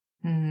sold.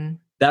 Mm-hmm.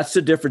 That's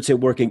the difference in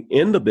working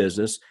in the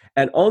business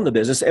and on the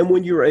business. And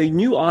when you're a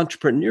new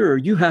entrepreneur,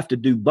 you have to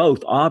do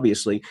both,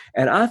 obviously.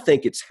 And I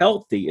think it's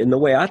healthy. And the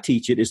way I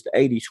teach it is the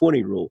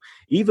 80-20 rule.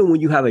 Even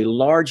when you have a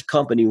large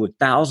company with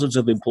thousands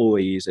of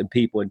employees and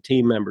people and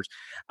team members,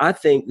 I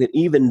think that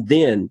even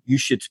then you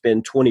should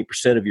spend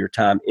 20% of your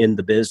time in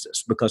the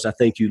business, because I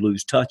think you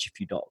lose touch if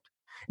you don't.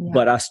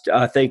 But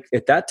I think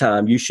at that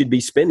time, you should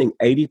be spending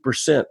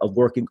 80% of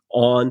working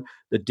on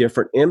the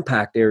different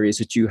impact areas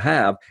that you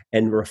have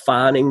and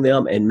refining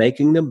them and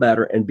making them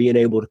better and being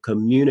able to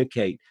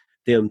communicate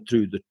them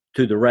through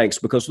the ranks.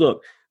 Because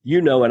look,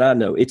 you know, and I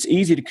know it's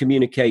easy to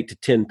communicate to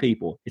 10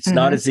 people. It's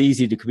not as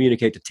easy to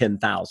communicate to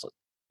 10,000.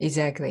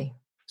 Exactly.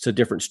 It's a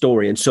different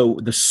story. And so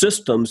the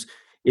systems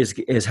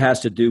has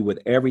to do with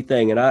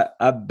everything. And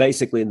I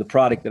basically, in the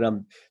product that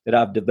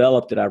I've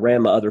developed, that I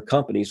ran my other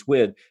companies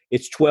with,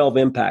 it's 12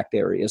 impact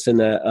areas.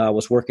 And I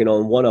was working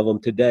on one of them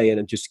today.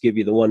 And just to give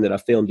you the one that I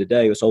filmed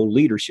today, was on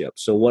leadership.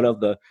 So one of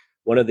the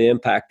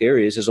impact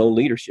areas is on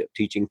leadership,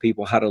 teaching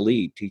people how to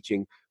lead,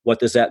 teaching what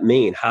does that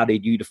mean? How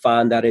did you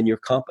define that in your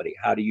company?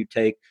 How do you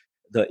take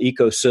the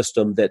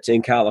ecosystem that's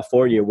in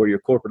California where your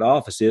corporate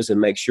office is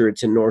and make sure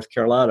it's in North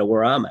Carolina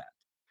where I'm at?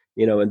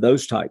 You know, and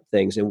those type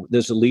things. And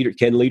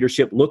can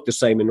leadership look the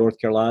same in North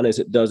Carolina as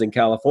it does in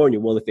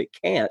California? Well, if it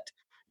can't,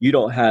 you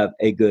don't have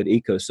a good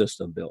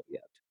ecosystem built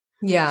yet.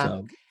 Yeah.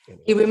 So,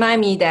 it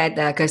reminds me that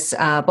because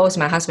both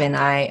my husband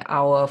and I,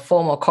 our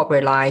former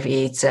corporate life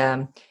is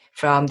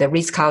from the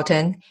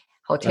Ritz-Carlton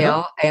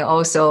Hotel and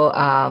also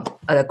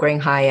the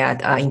Grand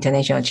Hyatt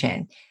international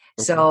chain.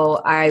 Okay.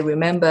 So I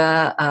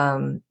remember,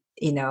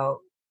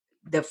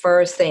 the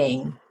first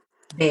thing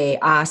they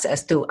asked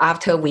us to,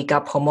 after we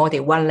got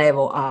promoted one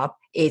level up,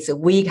 is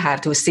we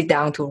have to sit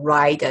down to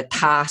write a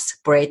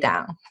task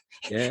breakdown.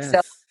 Yes.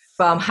 So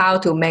from how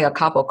to make a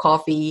cup of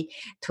coffee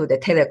to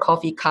take the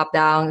coffee cup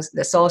down,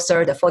 the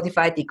saucer, the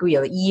 45 degree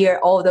of the ear,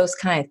 all those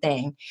kind of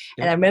things.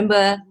 Yep. And I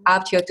remember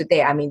up till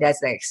today, I mean,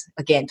 that's like,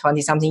 again,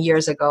 20 something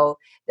years ago,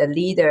 the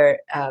leader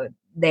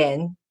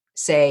then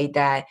say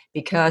that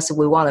because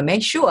we want to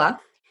make sure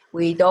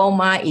we don't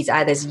mind, it's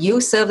either you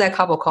serve that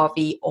cup of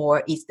coffee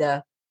or it's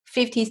the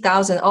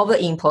 50,000 of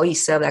the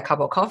employees serve that cup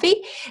of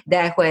coffee,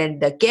 that when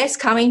the guests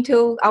coming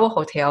to our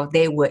hotel,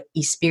 they will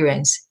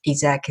experience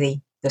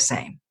exactly the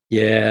same.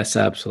 Yes,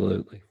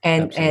 absolutely.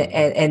 And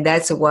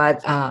that's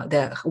what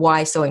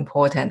why it's so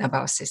important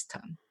about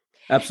system.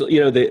 Absolutely.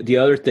 You know, the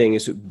other thing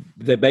is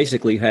they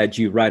basically had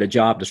you write a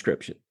job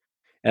description.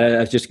 And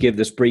I'll just give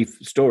this brief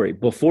story.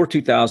 Before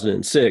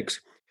 2006,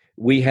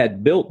 we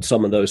had built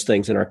some of those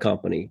things in our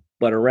company,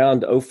 but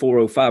around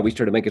 04, 05, we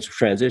started making some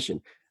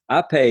transition.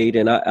 I paid,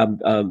 and I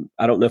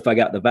don't know if I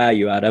got the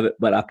value out of it,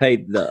 but I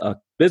paid the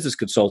business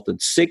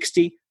consultant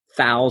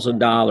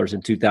 $60,000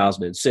 in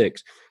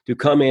 2006 to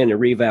come in and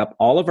revamp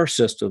all of our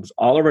systems,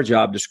 all of our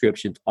job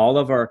descriptions, all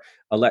of our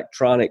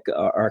electronic,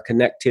 our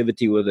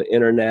connectivity with the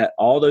internet,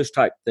 all those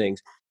type of things.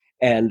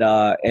 And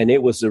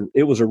it was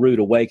a rude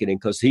awakening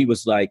because he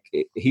was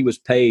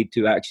paid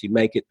to actually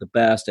make it the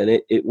best, and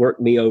it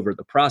worked me over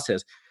the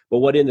process. But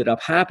what ended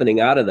up happening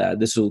out of that,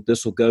 this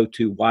will go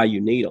to why you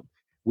need them.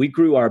 We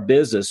grew our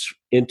business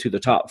into the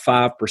top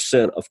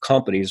 5% of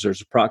companies.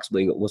 There's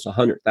approximately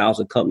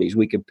 100,000 companies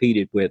we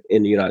competed with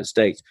in the United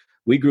States.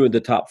 We grew in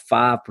the top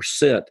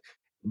 5%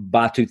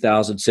 by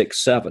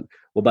 2006-07.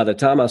 Well, by the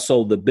time I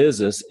sold the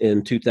business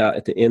at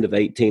the end of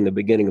 18, the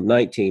beginning of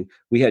 19,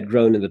 we had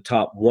grown in the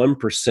top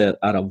 1%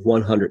 out of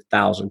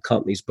 100,000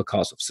 companies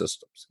because of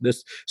systems.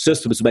 This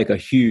systems make a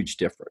huge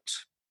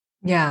difference.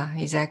 Yeah,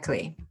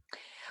 exactly.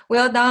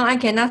 Well, Don, I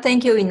cannot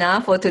thank you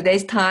enough for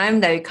today's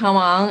time that you come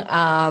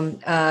on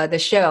the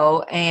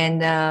show.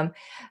 And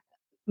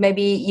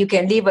maybe you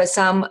can leave us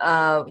some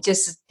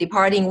just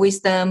departing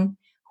wisdom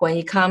when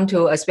you come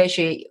to,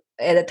 especially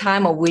at the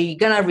time of we're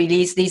going to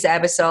release this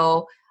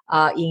episode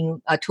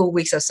in 2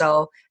 weeks or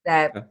so,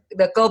 that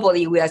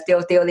globally we are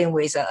still dealing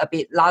with a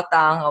bit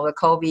lockdown of the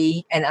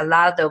COVID, and a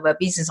lot of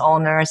business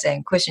owners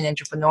and Christian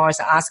entrepreneurs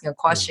are asking a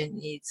question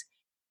is,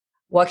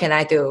 what can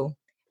I do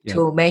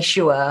to make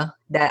sure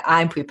that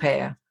I'm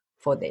prepared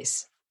for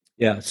this?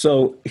 Yeah.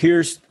 So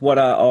here's what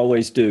I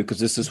always do, because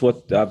this is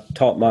what I've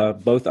taught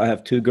I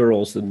have 2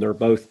 girls, and they're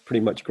both pretty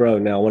much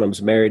grown now. One of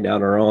them's married now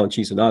on her own.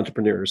 She's an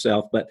entrepreneur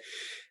herself. But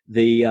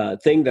the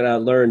thing that I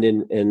learned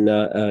in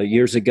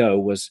years ago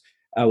was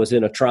I was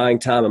in a trying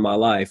time in my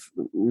life,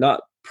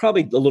 not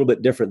probably a little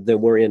bit different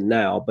than we're in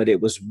now, but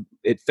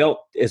it felt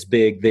as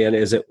big then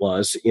as it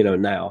was,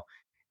 now.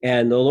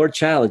 And the Lord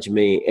challenged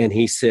me, and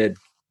he said,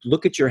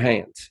 look at your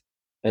hands.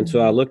 And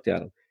so I looked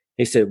at him.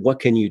 He said, what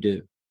can you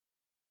do?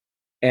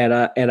 And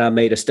I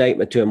made a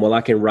statement to him, well, I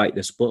can write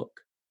this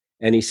book.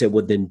 And he said,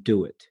 well, then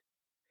do it.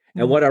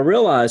 And what I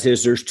realized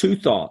is there's 2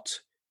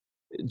 thoughts.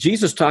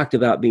 Jesus talked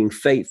about being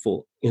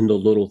faithful in the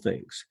little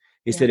things.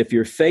 He said, if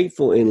you're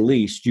faithful in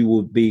least, you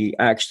will be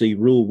actually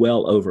rule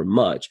well over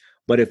much.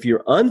 But if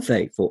you're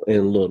unfaithful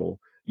in little,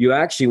 you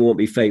actually won't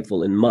be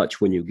faithful in much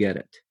when you get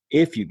it.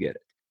 If you get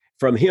it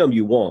from him,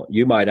 you won't.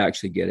 You might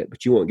actually get it,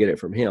 but you won't get it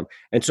from him.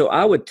 And so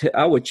I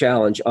would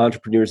challenge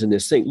entrepreneurs in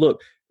this thing.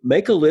 Look,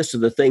 make a list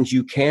of the things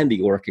you can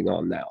be working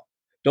on now.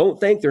 Don't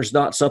think there's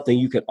not something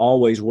you can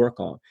always work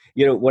on.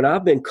 When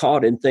I've been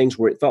caught in things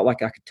where it felt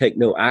like I could take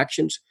no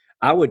actions,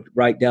 I would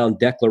write down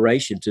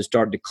declarations and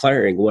start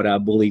declaring what I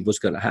believe was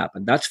going to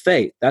happen. That's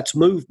faith. That's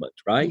movement,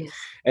 right? Yes.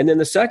 And then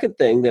the second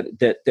thing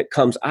that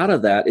comes out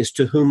of that is,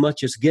 to whom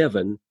much is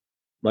given,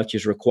 much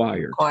is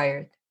required.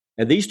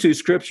 And these two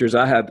scriptures,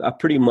 I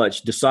pretty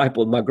much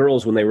discipled my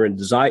girls when they were in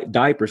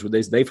diapers with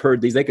these. They've heard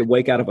these. They could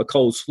wake out of a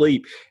cold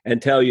sleep and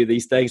tell you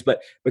these things,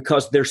 but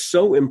because they're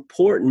so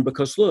important,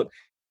 because look,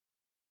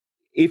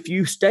 if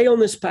you stay on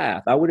this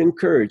path, I would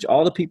encourage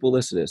all the people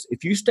listening to this,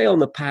 if you stay on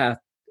the path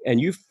and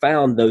you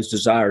found those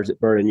desires that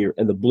burn in you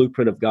and the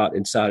blueprint of God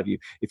inside of you,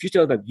 if you stay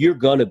on that, you're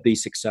going to be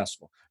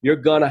successful. You're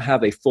going to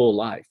have a full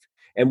life.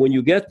 And when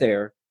you get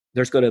there,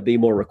 there's going to be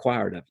more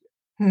required of you.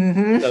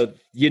 Mm-hmm. So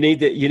you need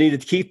to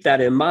keep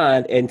that in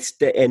mind and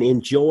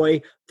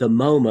enjoy the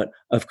moment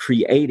of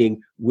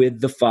creating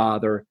with the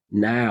Father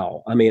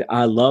now. I mean,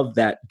 I love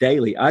that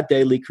daily. I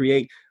daily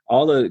create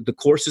all the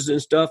courses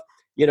and stuff.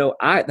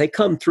 They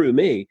come through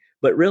me,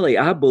 but really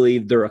I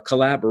believe they're a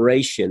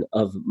collaboration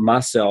of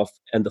myself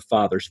and the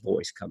Father's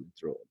voice coming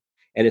through them.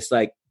 And it's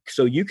like,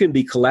 so you can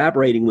be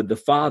collaborating with the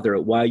Father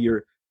while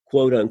you're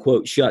quote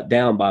unquote shut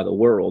down by the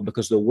world,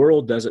 because the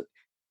world doesn't,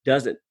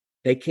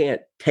 they can't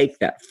take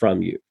that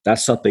from you.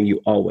 That's something you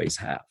always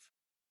have.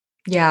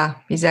 Yeah,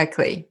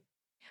 exactly.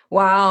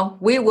 Well,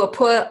 we will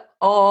put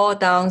all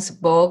Don's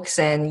books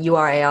and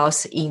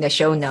URLs in the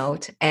show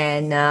note.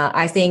 And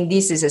I think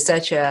this is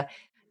such a,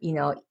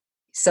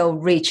 so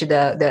rich,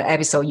 the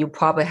episode, you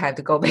probably have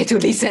to go back to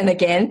listen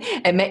again.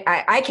 And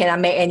I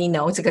cannot make any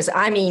notes because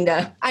I'm in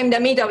the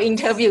middle of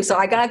interview. So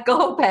I gotta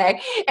go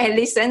back and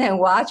listen and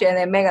watch and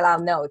then make a lot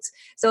of notes.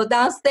 So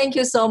Don, thank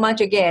you so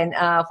much again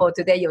for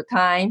today, your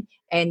time,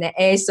 and it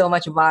adds so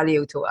much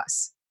value to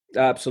us.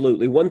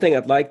 Absolutely. One thing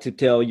I'd like to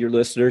tell your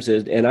listeners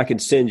is, and I can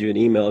send you an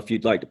email if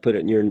you'd like to put it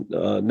in your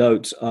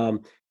notes.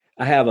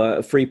 I have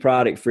a free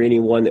product for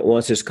anyone that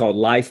wants. It's called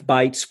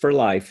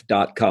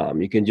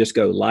lifebitesforlife.com. You can just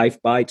go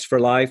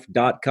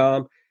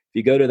lifebitesforlife.com. If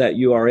you go to that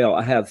URL,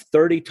 I have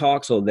 30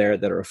 talks on there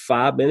that are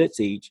 5 minutes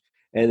each.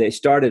 And they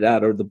started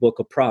out of the book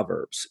of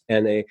Proverbs,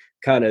 and they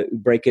kind of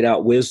breaking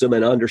out wisdom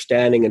and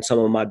understanding and some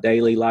of my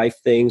daily life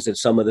things and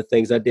some of the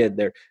things I did.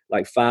 They're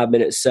like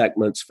 5-minute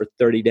segments for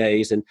 30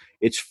 days, and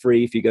it's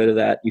free. If you go to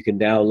that, you can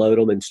download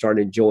them and start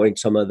enjoying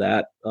some of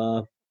that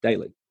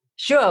daily.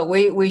 Sure.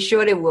 We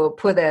surely will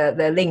put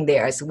the link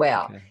there as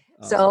well. Okay.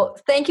 Awesome. So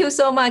thank you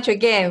so much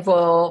again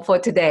for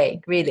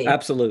today, really.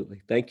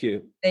 Absolutely. Thank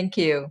you. Thank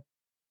you.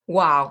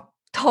 Wow.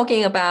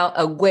 Talking about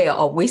a well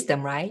of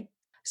wisdom, right?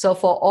 So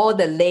for all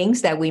the links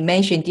that we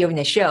mentioned during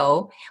the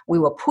show, we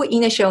will put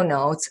in the show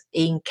notes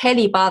in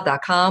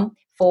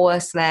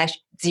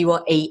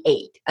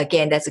kellybother.com/088.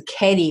 Again, that's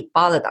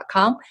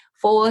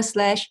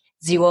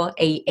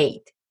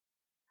kellybother.com/088.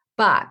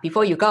 But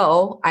before you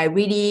go, I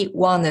really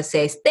want to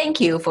say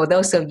thank you for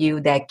those of you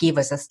that give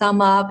us a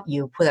thumb up,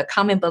 you put a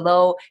comment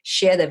below,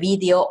 share the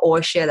video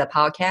or share the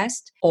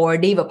podcast, or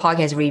leave a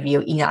podcast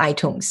review in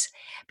iTunes.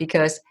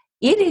 Because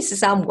it is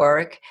some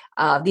work,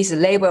 this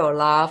labor of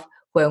love,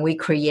 when we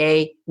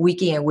create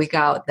week in and week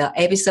out the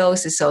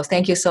episodes. So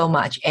thank you so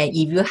much. And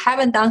if you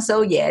haven't done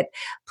so yet,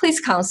 please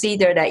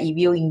consider that if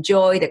you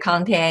enjoy the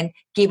content,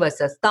 give us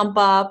a thumb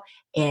up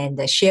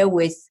and share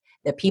with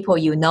the people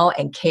you know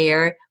and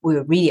care. We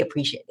would really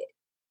appreciate it.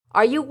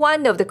 Are you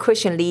one of the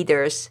Christian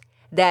leaders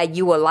that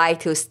you would like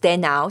to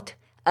stand out,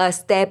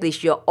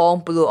 establish your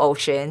own blue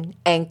ocean,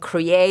 and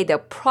create a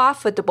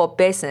profitable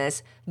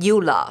business you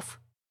love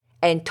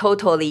and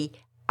totally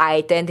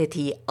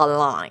identity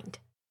aligned?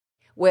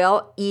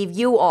 Well, if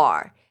you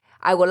are,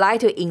 I would like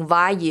to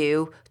invite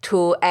you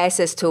to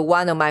access to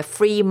one of my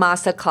free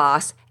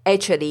masterclass.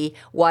 Actually,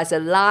 was a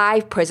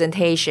live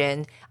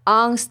presentation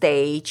on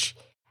stage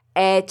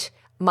at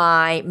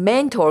my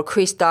mentor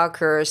Chris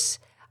Ducker's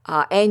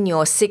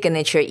annual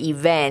signature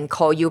event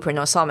called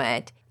Youpreneur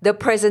Summit. The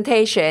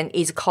presentation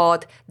is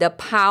called The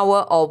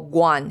Power of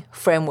One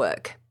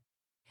Framework.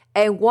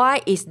 And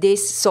why is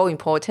this so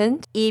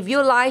important? If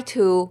you like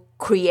to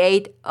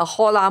create a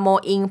whole lot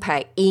more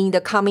impact in the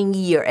coming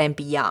year and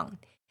beyond,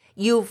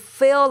 you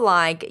feel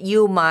like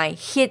you might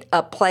hit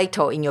a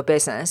plateau in your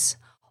business,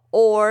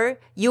 or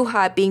you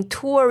have been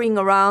touring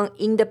around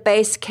in the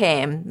base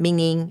camp,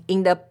 meaning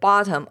in the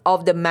bottom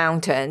of the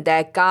mountain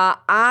that God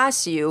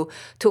asks you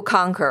to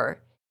conquer,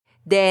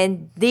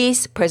 then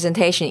this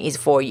presentation is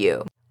for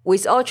you.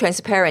 With all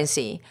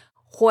transparency,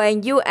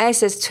 when you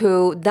access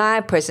to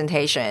that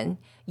presentation,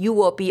 you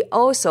will be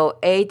also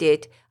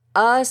added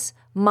as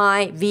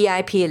my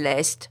VIP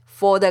list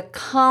for the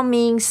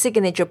coming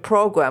signature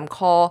program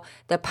called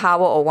the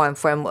Power of One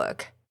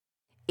Framework.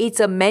 It's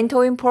a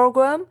mentoring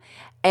program,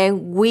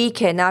 and we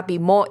cannot be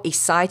more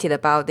excited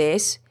about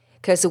this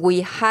because we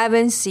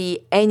haven't seen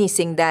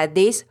anything like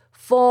this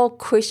for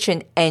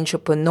Christian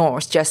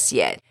entrepreneurs just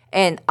yet.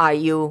 And are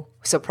you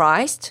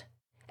surprised?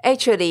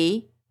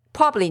 Actually,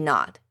 probably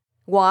not.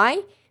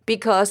 Why?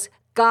 Because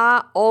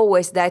God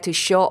always likes to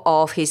show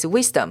off His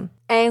wisdom.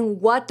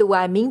 And what do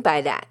I mean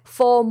by that?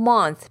 4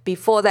 months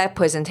before that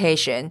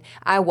presentation,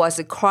 I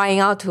was crying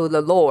out to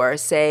the Lord,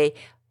 say,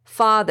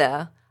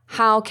 Father,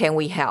 how can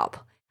we help?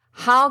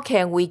 How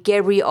can we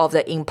get rid of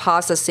the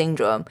imposter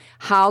syndrome?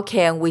 How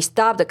can we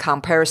stop the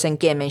comparison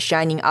game and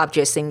shining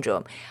object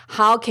syndrome?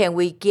 How can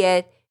we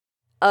get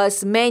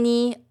as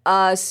many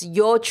as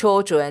your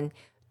children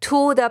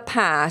to the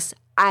path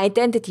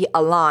identity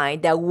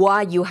aligned that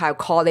what you have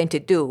called them to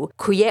do,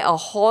 create a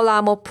whole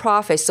lot more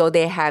profit so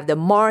they have the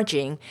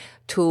margin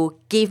to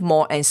give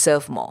more and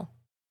serve more.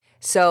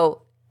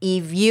 So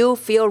if you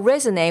feel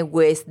resonate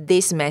with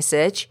this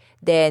message,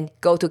 then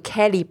go to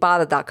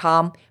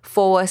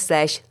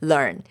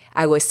kellybottle.com/learn.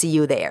 I will see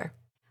you there.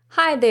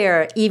 Hi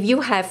there. If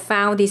you have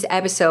found this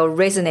episode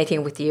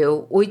resonating with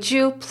you, would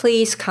you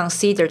please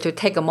consider to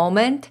take a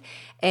moment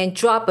and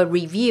drop a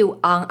review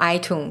on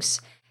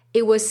iTunes?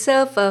 It will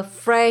serve a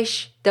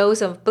fresh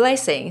dose of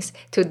blessings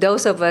to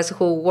those of us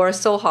who work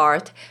so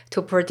hard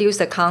to produce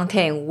the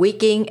content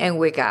week in and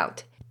week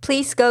out.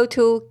 Please go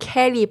to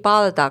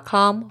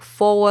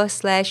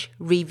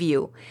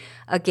kellybottle.com/review.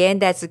 Again,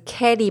 that's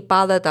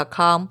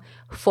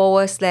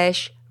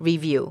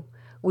kellybottle.com/review.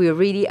 We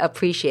really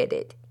appreciate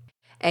it.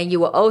 And you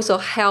will also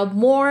help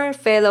more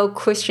fellow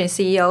Christian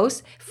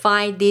CEOs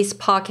find this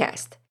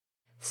podcast.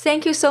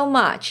 Thank you so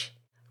much.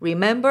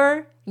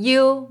 Remember,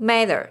 you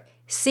matter.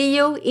 See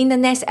you in the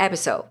next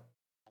episode.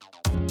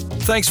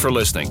 Thanks for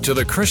listening to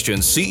the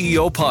Christian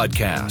CEO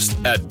Podcast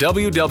at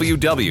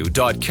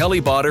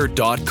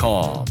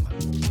www.kellybotter.com.